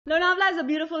Lonavala is a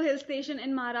beautiful hill station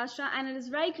in Maharashtra and it is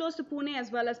very close to Pune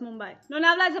as well as Mumbai.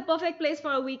 Lonavala is a perfect place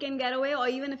for a weekend getaway or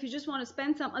even if you just want to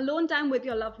spend some alone time with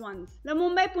your loved ones. The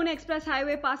Mumbai-Pune Express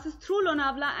Highway passes through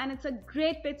Lonavala and it's a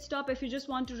great pit stop if you just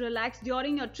want to relax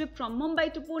during your trip from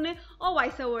Mumbai to Pune or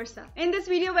vice versa. In this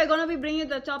video, we're going to be bringing you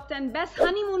the top 10 best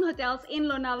honeymoon hotels in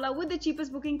Lonavala with the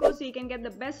cheapest booking code so you can get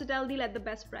the best hotel deal at the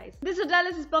best price. This hotel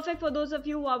list is perfect for those of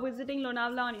you who are visiting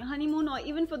Lonavala on your honeymoon or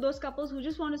even for those couples who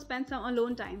just want to spend some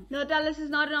alone time. The hotel list is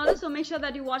not in order, so make sure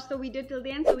that you watch the video till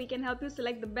the end so we can help you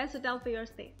select the best hotel for your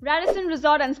stay. Radisson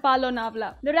Resort and Spa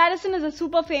Lonavala. The Radisson is a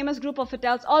super famous group of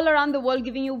hotels all around the world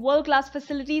giving you world-class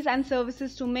facilities and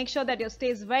services to make sure that your stay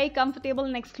is very comfortable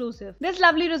and exclusive. This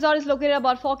lovely resort is located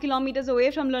about 4 kilometers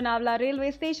away from Lonavala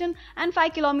railway station and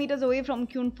 5 kilometers away from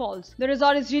Kyun Falls. The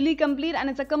resort is really complete and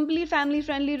it's a complete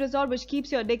family-friendly resort which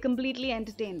keeps your day completely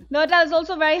entertained. The hotel is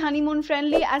also very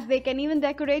honeymoon-friendly as they can even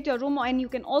decorate your room and you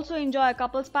can also enjoy a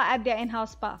couple spa at their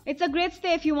in-house spa. It's a great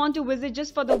stay if you want to visit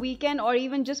just for the weekend or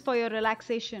even just for your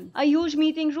relaxation. A huge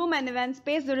meeting room and event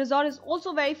space. The resort is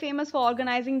also very famous for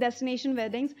organizing destination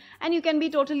weddings and you can be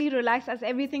totally relaxed as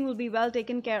everything will be well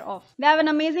taken care of. They have an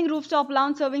amazing rooftop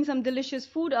lounge serving some delicious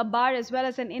food, a bar as well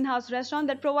as an in-house restaurant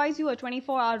that provides you a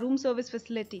 24-hour room service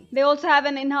facility. They also have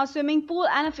an in-house swimming pool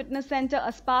and a fitness center,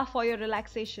 a spa for your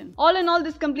relaxation. All in all,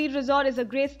 this complete resort is a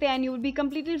great stay and you will be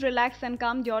completely relaxed and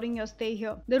calm during your stay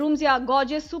here. The rooms here are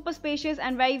gorgeous, super spacious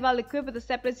and very well equipped with a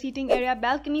separate seating area,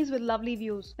 balconies with lovely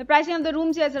views. The pricing of the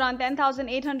rooms here is around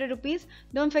 10,800 rupees.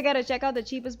 Don't forget to check out the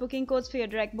cheapest booking codes for your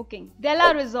direct booking.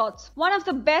 Della Resorts. One of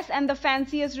the best and the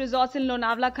fanciest resorts in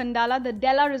Lonavala, Khandala, the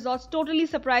Della Resorts totally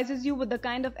surprises you with the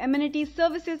kind of amenities,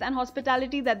 services and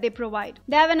hospitality that they provide.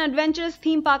 They have an adventurous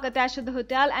theme park attached to the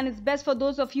hotel and it's best for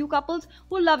those of you couples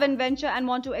who love adventure and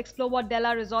want to explore what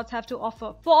Della Resorts have to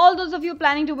offer. For all those of you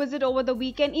planning to visit over the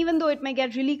weekend, even though it may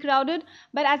get really crowded,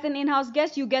 but as an in-house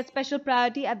guest, you get special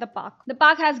priority at the park. The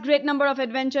park has great number of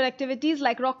adventure activities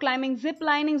like rock climbing, zip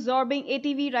lining, zorbing,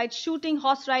 ATV rides, shooting,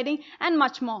 horse riding and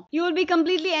much more. You will be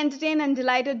completely entertained and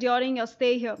delighted during your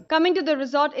stay here. Coming to the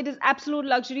resort, it is absolute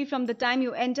luxury from the time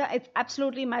you enter. It's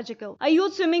absolutely magical. A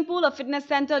huge swimming pool, a fitness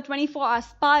center, 24-hour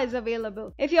spa is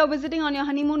available. If you are visiting on your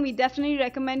honeymoon, we definitely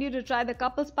recommend you to try the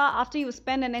couple spa after you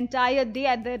spend an entire day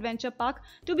at the adventure park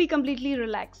to be completely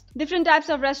relaxed. Different types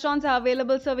of restaurants are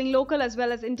available serving local as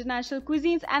well as international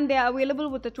cuisines and they are available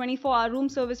with a 24-hour room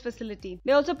service facility.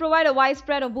 They also provide a wide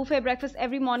spread of buffet breakfast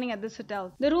every morning at this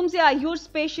hotel. The rooms here are huge,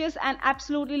 spacious and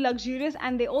absolutely luxurious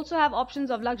and they also have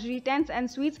options of luxury tents and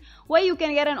suites where you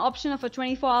can get an option of a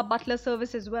 24-hour butler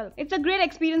service as well. It's a great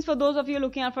experience for those of you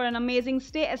looking out for an amazing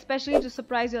stay, especially to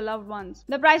surprise your loved ones.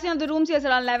 The pricing of the rooms here is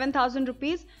around 11,000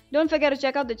 rupees. Don't forget to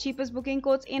check out the cheapest booking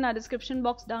codes in our description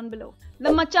box down below.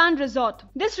 The Machan Resort.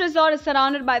 This resort is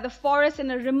surrounded by the forest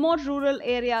in a remote rural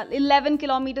area 11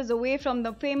 kilometers away from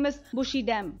the famous Bushi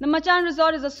Dam. The Machan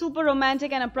Resort is a super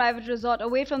romantic and a private resort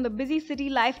away from the busy city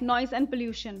life, noise and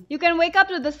pollution. You can wake up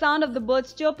to the sound of the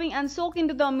birds chirping and soak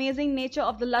into the amazing nature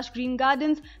of the lush green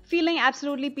gardens, feeling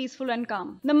absolutely peaceful and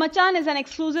calm. The Machan is an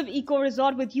exclusive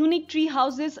eco-resort with unique tree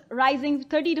houses rising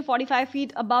 30 to 45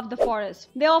 feet above the forest.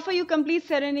 They offer you complete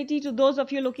serenity to those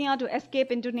of you looking out to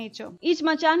escape into nature. Each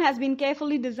Machan has been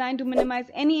carefully designed to minimize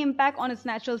any impact on its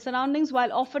natural surroundings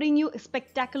while offering you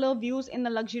spectacular views in the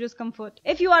luxurious comfort.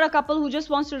 If you are a couple who just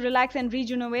wants to relax and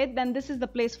rejuvenate, then this is the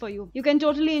place for you. You can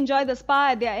totally enjoy the spa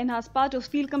at their in-house spa to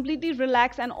feel completely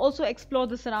relaxed and also explore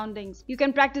the surroundings. You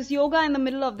can practice yoga in the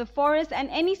middle of the forest and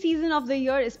any season of the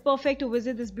year is perfect to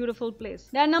visit this beautiful place.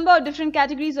 There are a number of different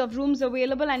categories of rooms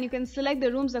available and you can select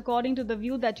the rooms according to the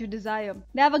view that you desire.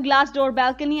 They have a glass door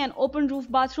balcony and open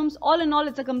roof bathrooms. All in all,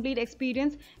 it's a complete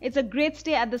experience. It's a great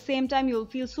stay. At the same time, you will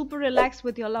feel super relaxed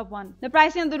with your loved one. The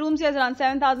pricing of the rooms here is around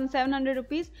 7,700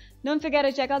 rupees. Don't forget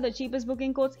to check out the cheapest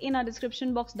booking codes in our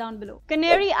description box down below.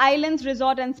 Canary Islands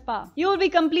Resort and Spa. You will be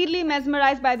completely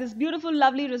mesmerized by this beautiful,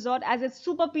 lovely resort as it's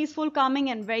super peaceful,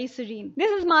 calming and very serene. This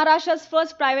is Maharashtra's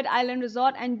first private island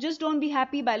resort and just don't be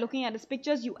happy by looking at its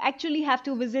pictures. You actually have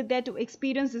to visit there to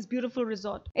experience this beautiful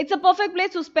resort. It's a perfect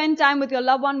place to spend time with your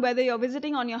loved one whether you're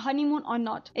visiting on your honeymoon or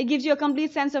not. It gives you a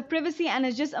complete sense of privacy and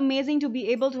it's just amazing to be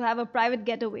able to have a private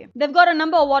getaway. They've got a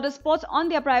number of water sports on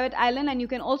their private island and you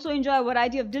can also enjoy a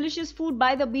variety of delicious delicious food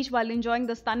by the beach while enjoying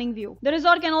the stunning view. The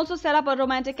resort can also set up a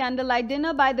romantic candlelight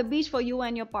dinner by the beach for you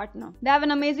and your partner. They have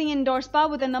an amazing indoor spa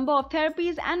with a number of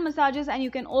therapies and massages, and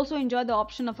you can also enjoy the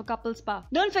option of a couple spa.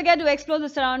 Don't forget to explore the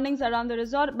surroundings around the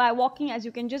resort by walking, as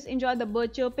you can just enjoy the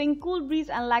bird chirping, cool breeze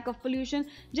and lack of pollution.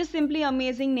 Just simply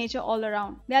amazing nature all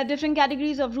around. There are different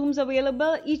categories of rooms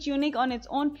available, each unique on its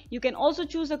own. You can also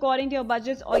choose according to your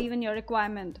budgets or even your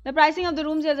requirement. The pricing of the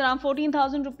rooms is around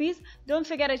 14,000 rupees. Don't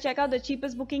forget to check out the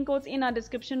cheapest booking codes in our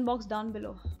description box down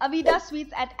below. Avida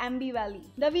Suites at Ambi Valley.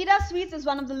 The Avida Suites is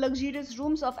one of the luxurious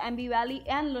rooms of Ambi Valley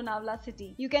and Lonavala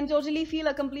city. You can totally feel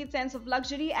a complete sense of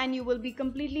luxury, and you will be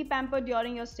completely pampered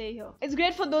during your stay here. It's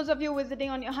great for those of you visiting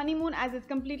on your honeymoon, as it's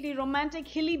completely romantic,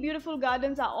 hilly, beautiful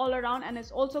gardens are all around, and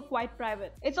it's also quite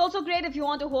private. It's also great if you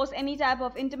want to host any type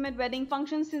of intimate wedding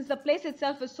function, since the place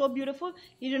itself is so beautiful.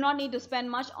 You do not need to spend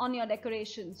much on your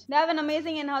decorations. They have an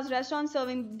amazing in-house restaurant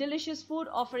serving delicious food,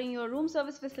 offering you a room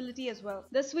service facility as well.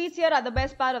 The suites here are the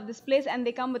best part of this place, and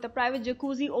they come with a private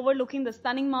jacuzzi overlooking the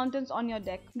stunning mountains on your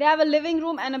deck. They have a living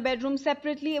room and a bedroom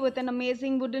separately with an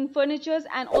amazing wooden furnitures,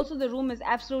 and also the room is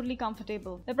absolutely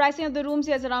comfortable. The pricing of the rooms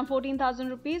here is around 14,000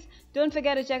 rupees. Don't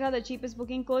forget to check out the cheapest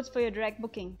booking codes for your direct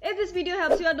booking. If this video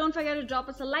helps you out, don't forget to drop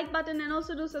us a like button, and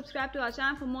also do subscribe to our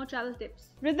channel for more travel tips.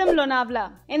 Rhythm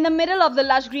Lonavala. In the middle of the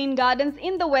lush green gardens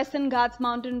in the Western Ghats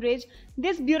mountain range,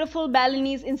 this beautiful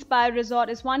Balinese-inspired resort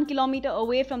is 1 kilometer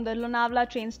away from the Lonavala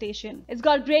train station. It's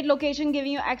got great location,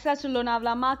 giving you access to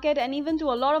Lonavala market and even to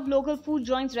a lot of local food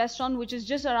joints restaurant, which is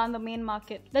just around the main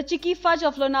market. The Chicky Fudge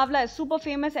of Lonavala is super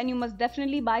famous, and you must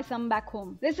definitely buy some back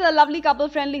home. This is a lovely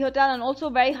couple-friendly hotel and also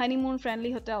very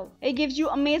honeymoon-friendly hotel. It gives you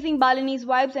amazing Balinese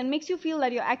vibes and makes you feel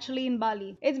that you're actually in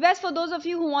Bali. It's best for those of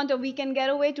you who want a weekend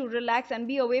getaway to relax and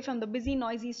be away from the busy,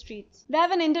 noisy streets. They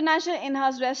have an international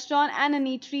in-house restaurant and an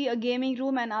eatery, a gaming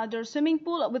room and outdoor swimming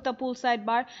pool with a poolside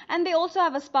bar, and they also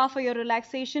have a spa for your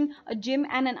relaxation, a gym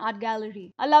and an art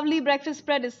gallery. A lovely breakfast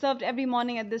spread is served every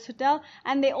morning at this hotel,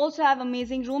 and they also have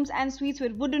amazing rooms and suites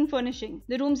with wooden furnishing.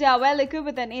 The rooms are well equipped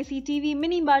with an AC TV,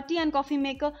 mini bar, tea and coffee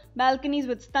maker, balconies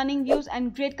with stunning views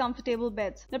and great comfortable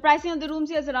beds. The pricing of the rooms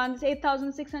here is around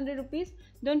 8,600 rupees.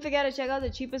 Don't forget to check out the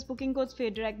cheapest booking codes for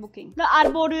your direct booking. The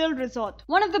Arboreal Resort.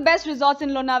 One of the best resorts in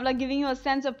Lonavala, giving you a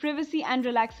sense of privacy and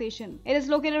relaxation. It is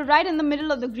located right in the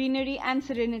middle of the greenery and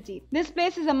serenity. This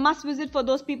place is a must visit for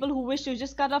those people who wish to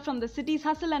just cut off from the city's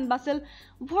hustle and bustle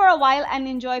for a while and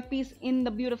enjoy peace in the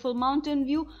beautiful mountain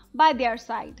view by their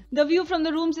side. The view from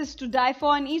the rooms is to die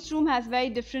for, and each room has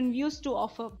very different views to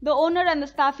offer. The owner and the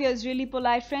staff here is really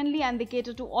polite, friendly, and they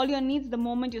cater to all your needs the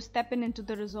moment you step into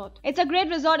the resort. It's a great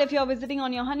resort if you're visiting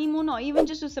on your honeymoon or even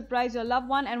just to surprise your loved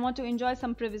one and want to enjoy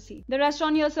some privacy. The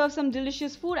restaurant here serves some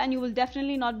delicious food, and you will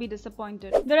definitely not be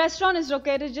disappointed. The restaurant is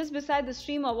located just beside the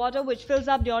stream of water which fills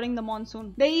up during the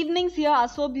monsoon. The evenings here are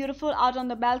so beautiful out on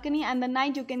the balcony, and the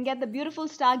night you can get the beautiful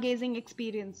stargazing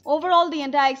experience. Overall, the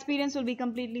entire experience will be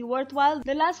completely worthwhile.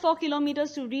 The last 4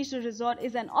 kilometers to reach the resort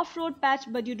is an off-road patch,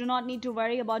 but you do not need to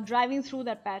worry about driving through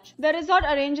that patch. The resort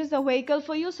arranges a vehicle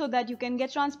for you so that you can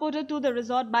get transported to the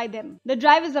resort by them. The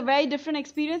drive is a very different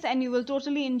experience, and you will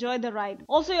totally enjoy the ride.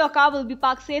 Also, your car will be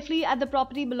parked safely at the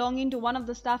property belonging to one of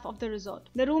the staff of the resort.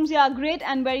 The rooms here are great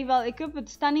and very well equipped with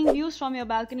stunning views from your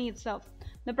balcony itself.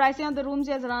 The pricing of the rooms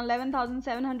here is around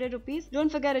 11,700 rupees.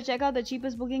 Don't forget to check out the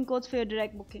cheapest booking codes for your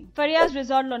direct booking. Faryaz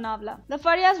Resort Lonavala. The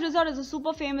Faryaz Resort is a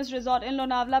super famous resort in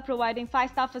Lonavala, providing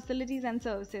 5-star facilities and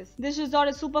services. This resort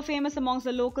is super famous amongst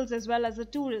the locals as well as the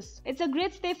tourists. It's a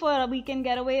great stay for a weekend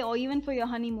getaway or even for your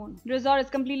honeymoon. The resort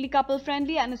is completely couple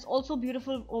friendly and it's also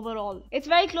beautiful overall. It's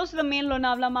very close to the main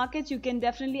Lonavala markets. You can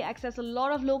definitely access a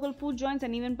lot of local food joints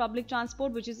and even public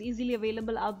transport, which is easily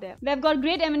available out there. They've got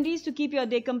great amenities to keep your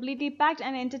day completely packed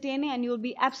and entertaining, and you will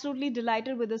be absolutely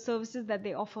delighted with the services that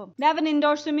they offer. They have an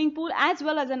indoor swimming pool as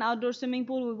well as an outdoor swimming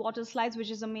pool with water slides, which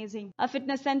is amazing. A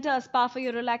fitness center, a spa for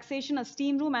your relaxation, a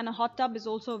steam room and a hot tub is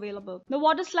also available. The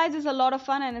water slides is a lot of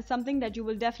fun and it's something that you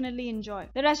will definitely enjoy.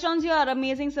 The restaurants here are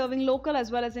amazing, serving local as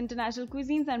well as international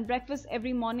cuisines, and breakfast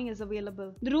every morning is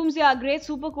available. The rooms here are great,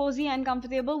 super cozy and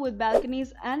comfortable with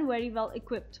balconies and very well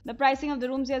equipped. The pricing of the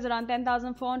rooms here is around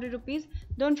 10,400 rupees.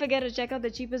 Don't forget to check out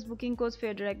the cheapest booking codes for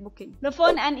your direct booking. The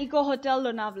Fun and Eco Hotel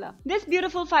Lonavala. This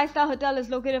beautiful 5-star hotel is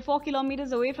located 4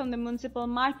 kilometers away from the municipal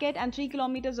market and 3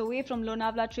 kilometers away from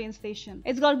Lonavala train station.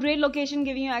 It's got great location,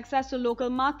 giving you access to local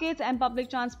markets and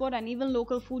public transport and even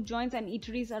local food joints and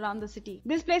eateries around the city.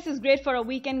 This place is great for a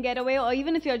weekend getaway or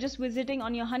even if you're just visiting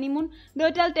on your honeymoon. The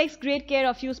hotel takes great care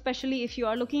of you, especially if you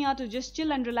are looking out to just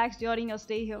chill and relax during your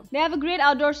stay here. They have a great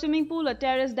outdoor swimming pool, a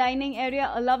terrace dining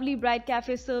area, a lovely bright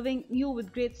cafe serving you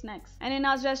with great snacks, an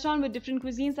in-house restaurant with different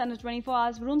cuisines and a 24 24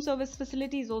 hours room service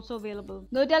facility is also available.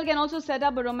 The hotel can also set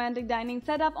up a romantic dining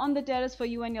setup on the terrace for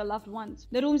you and your loved ones.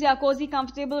 The rooms are cozy,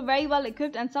 comfortable, very well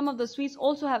equipped, and some of the suites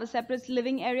also have a separate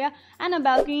living area and a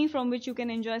balcony from which you can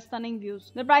enjoy stunning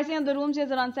views. The pricing of the rooms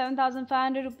is around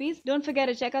 7,500 rupees. Don't forget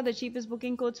to check out the cheapest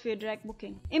booking codes for your direct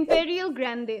booking. Imperial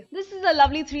Grande. This is a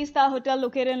lovely 3-star hotel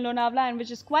located in Lonavala and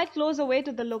which is quite close away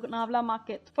to the Lonavala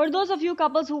market. For those of you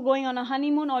couples who are going on a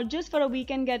honeymoon or just for a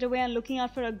weekend getaway and looking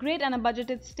out for a great and a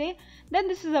budgeted stay, then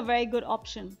this is a very good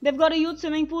option. They've got a huge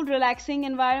swimming pool, relaxing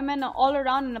environment all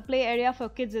around, and a play area for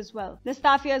kids as well. The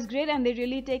staff here is great and they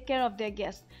really take care of their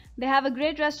guests. They have a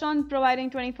great restaurant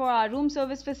providing 24-hour room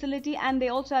service facility, and they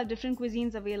also have different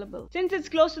cuisines available. Since it's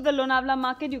close to the Lonavala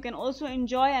market, you can also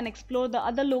enjoy and explore the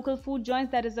other local food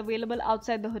joints that is available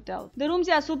outside the hotel. The rooms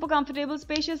here are super comfortable,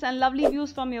 spacious, and lovely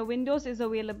views from your windows is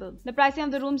available. The pricing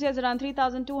of the rooms here is around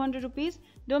 3,200 rupees.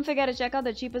 Don't forget to check out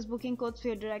the cheapest booking codes for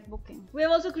your direct booking. We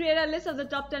have also created a list of the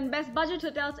top 10 best budget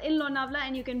hotels in Lonavala,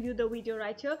 and you can view the video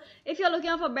right here. If you're looking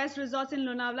out for best resorts in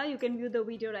Lonavala, you can view the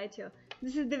video right here.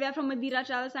 This is Divya from Madira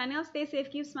Travel signing off. Stay safe,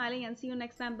 keep smiling, and see you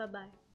next time. Bye-bye.